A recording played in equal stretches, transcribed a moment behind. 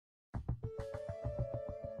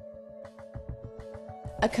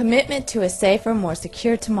A commitment to a safer, more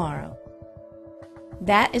secure tomorrow.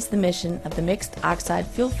 That is the mission of the Mixed Oxide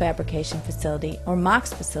Fuel Fabrication Facility, or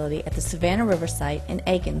MOX facility, at the Savannah River site in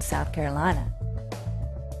Aiken, South Carolina.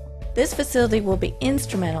 This facility will be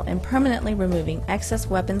instrumental in permanently removing excess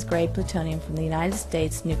weapons-grade plutonium from the United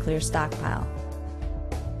States nuclear stockpile.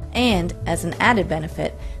 And, as an added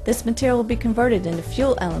benefit, this material will be converted into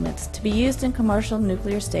fuel elements to be used in commercial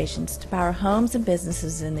nuclear stations to power homes and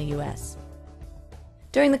businesses in the U.S.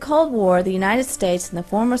 During the Cold War, the United States and the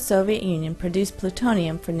former Soviet Union produced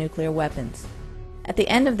plutonium for nuclear weapons. At the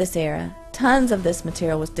end of this era, tons of this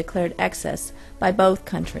material was declared excess by both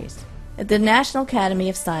countries. The National Academy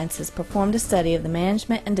of Sciences performed a study of the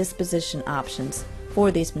management and disposition options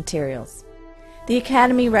for these materials. The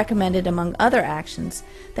Academy recommended, among other actions,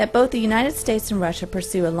 that both the United States and Russia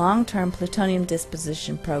pursue a long-term plutonium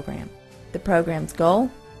disposition program. The program's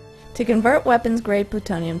goal? To convert weapons-grade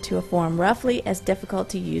plutonium to a form roughly as difficult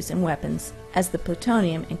to use in weapons as the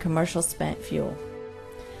plutonium in commercial spent fuel.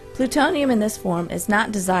 Plutonium in this form is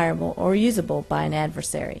not desirable or usable by an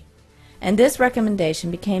adversary, and this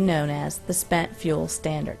recommendation became known as the Spent Fuel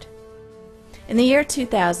Standard. In the year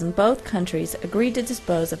 2000, both countries agreed to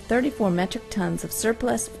dispose of 34 metric tons of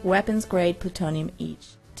surplus weapons-grade plutonium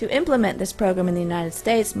each. To implement this program in the United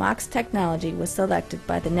States, MOX technology was selected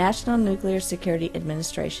by the National Nuclear Security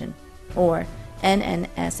Administration, or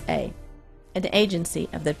NNSA, an agency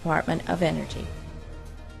of the Department of Energy.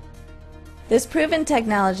 This proven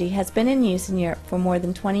technology has been in use in Europe for more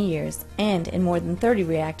than 20 years and in more than 30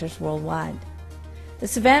 reactors worldwide. The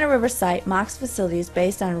Savannah River site MOX facility is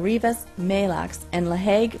based on AREVA's Malox and La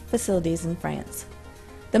Hague facilities in France.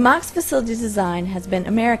 The MOX facility design has been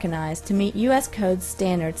Americanized to meet U.S. Code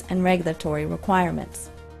standards and regulatory requirements.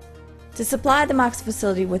 To supply the MOX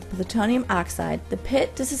facility with plutonium oxide, the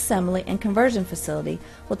pit disassembly and conversion facility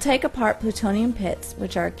will take apart plutonium pits,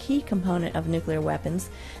 which are a key component of nuclear weapons,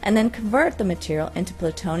 and then convert the material into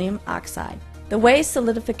plutonium oxide. The waste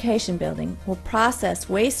solidification building will process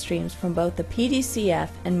waste streams from both the PDCF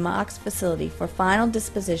and MOX facility for final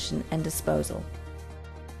disposition and disposal.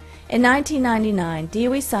 In 1999,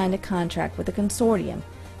 DOE signed a contract with a consortium,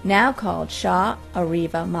 now called Shaw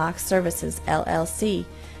AREVA MOX Services, LLC,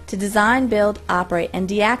 to design, build, operate, and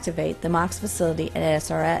deactivate the MOX facility at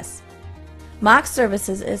SRS. MOX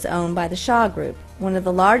Services is owned by the Shaw Group, one of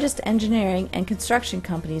the largest engineering and construction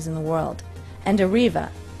companies in the world, and AREVA,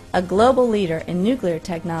 a global leader in nuclear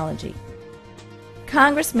technology.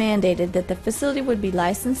 Congress mandated that the facility would be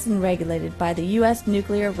licensed and regulated by the U.S.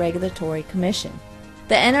 Nuclear Regulatory Commission.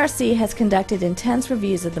 The NRC has conducted intense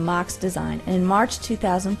reviews of the MOX design and in March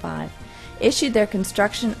 2005 issued their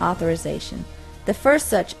construction authorization, the first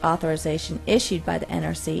such authorization issued by the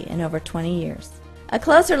NRC in over 20 years. A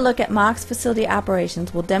closer look at MOX facility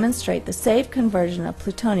operations will demonstrate the safe conversion of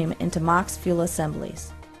plutonium into MOX fuel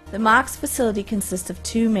assemblies. The MOX facility consists of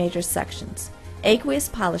two major sections: aqueous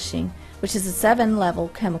polishing, which is a 7-level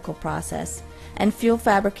chemical process, and fuel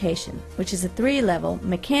fabrication, which is a 3-level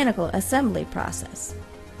mechanical assembly process.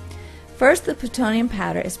 First, the plutonium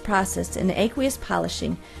powder is processed in aqueous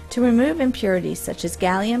polishing to remove impurities such as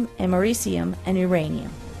gallium, americium, and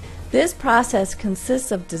uranium. This process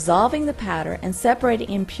consists of dissolving the powder and separating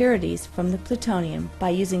impurities from the plutonium by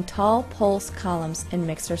using tall pulse columns and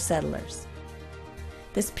mixer settlers.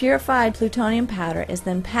 This purified plutonium powder is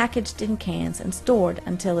then packaged in cans and stored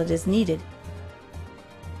until it is needed.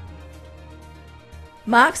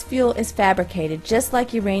 MOX fuel is fabricated just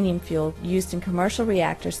like uranium fuel used in commercial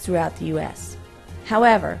reactors throughout the U.S.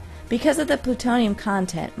 However, because of the plutonium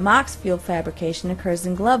content, MOX fuel fabrication occurs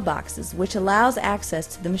in glove boxes, which allows access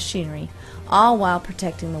to the machinery, all while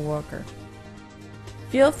protecting the worker.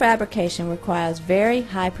 Fuel fabrication requires very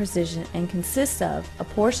high precision and consists of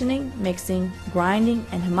apportioning, mixing, grinding,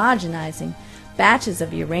 and homogenizing batches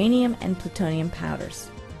of uranium and plutonium powders.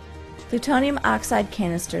 Plutonium oxide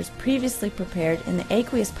canisters previously prepared in the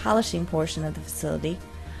aqueous polishing portion of the facility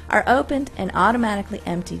are opened and automatically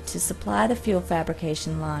emptied to supply the fuel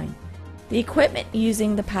fabrication line. The equipment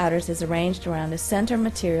using the powders is arranged around a center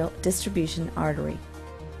material distribution artery.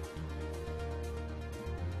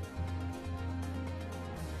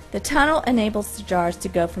 The tunnel enables the jars to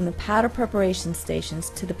go from the powder preparation stations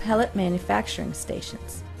to the pellet manufacturing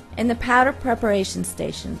stations. In the powder preparation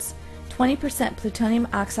stations, 20% plutonium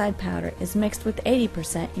oxide powder is mixed with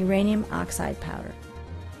 80% uranium oxide powder.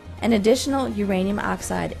 An additional uranium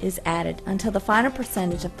oxide is added until the final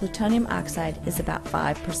percentage of plutonium oxide is about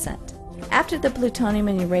 5%. After the plutonium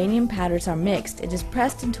and uranium powders are mixed, it is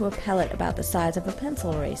pressed into a pellet about the size of a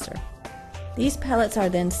pencil eraser. These pellets are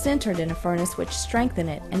then sintered in a furnace which strengthen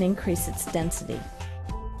it and increase its density.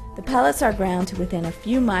 The pellets are ground to within a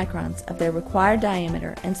few microns of their required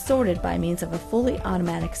diameter and sorted by means of a fully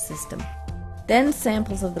automatic system. Then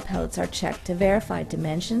samples of the pellets are checked to verify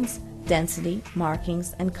dimensions, density,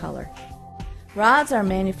 markings, and color. Rods are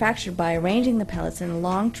manufactured by arranging the pellets in a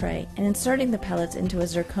long tray and inserting the pellets into a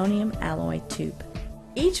zirconium alloy tube.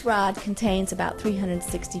 Each rod contains about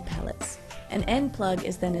 360 pellets. An end plug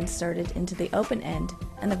is then inserted into the open end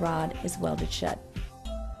and the rod is welded shut.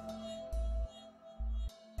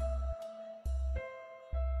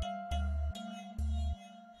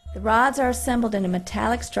 The rods are assembled in a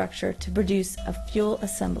metallic structure to produce a fuel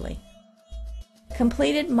assembly.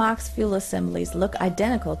 Completed MOX fuel assemblies look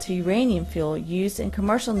identical to uranium fuel used in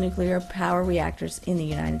commercial nuclear power reactors in the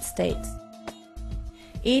United States.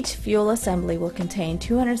 Each fuel assembly will contain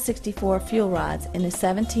 264 fuel rods in a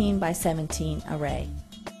 17 by 17 array.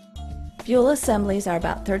 Fuel assemblies are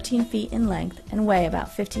about 13 feet in length and weigh about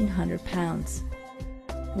 1,500 pounds.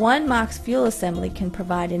 One MOX fuel assembly can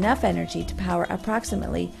provide enough energy to power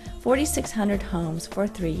approximately 4,600 homes for a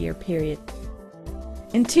 3-year period.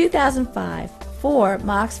 In 2005, 4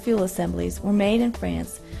 MOX fuel assemblies were made in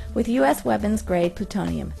France with U.S. weapons-grade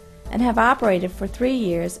plutonium and have operated for 3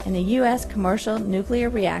 years in a U.S. commercial nuclear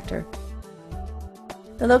reactor.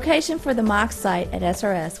 The location for the MOX site at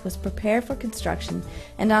SRS was prepared for construction,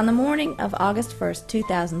 and on the morning of August 1,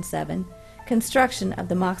 2007, construction of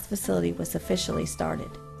the MOX facility was officially started.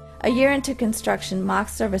 A year into construction,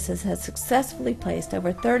 MOX Services has successfully placed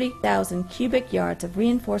over 30,000 cubic yards of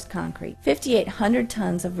reinforced concrete, 5,800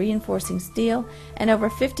 tons of reinforcing steel, and over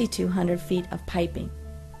 5,200 feet of piping.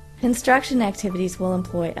 Construction activities will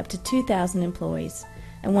employ up to 2,000 employees,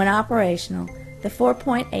 and when operational, the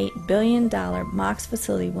 $4.8 billion MOX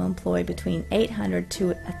facility will employ between 800 to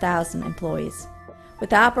 1,000 employees,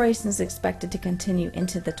 with operations expected to continue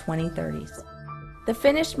into the 2030s. The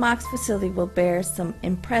finished MOX facility will bear some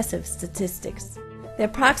impressive statistics. The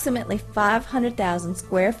approximately 500,000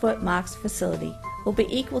 square foot MOX facility will be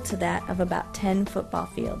equal to that of about 10 football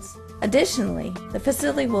fields. Additionally, the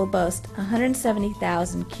facility will boast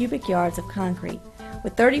 170,000 cubic yards of concrete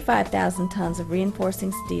with 35,000 tons of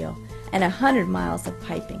reinforcing steel and 100 miles of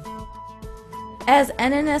piping. As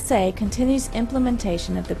NNSA continues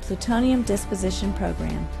implementation of the plutonium disposition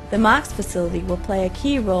program, the MOX facility will play a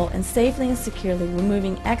key role in safely and securely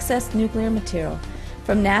removing excess nuclear material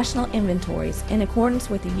from national inventories in accordance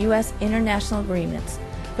with the U.S. international agreements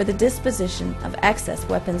for the disposition of excess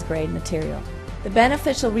weapons-grade material. The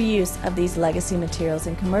beneficial reuse of these legacy materials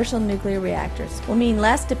in commercial nuclear reactors will mean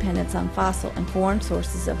less dependence on fossil and foreign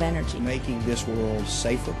sources of energy. Making this world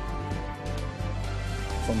safer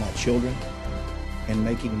for my children and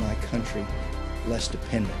making my country less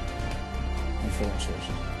dependent on foreign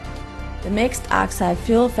sources. The Mixed Oxide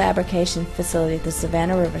Fuel Fabrication Facility at the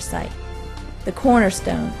Savannah River site, the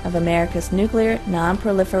cornerstone of America's nuclear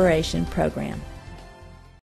non-proliferation program.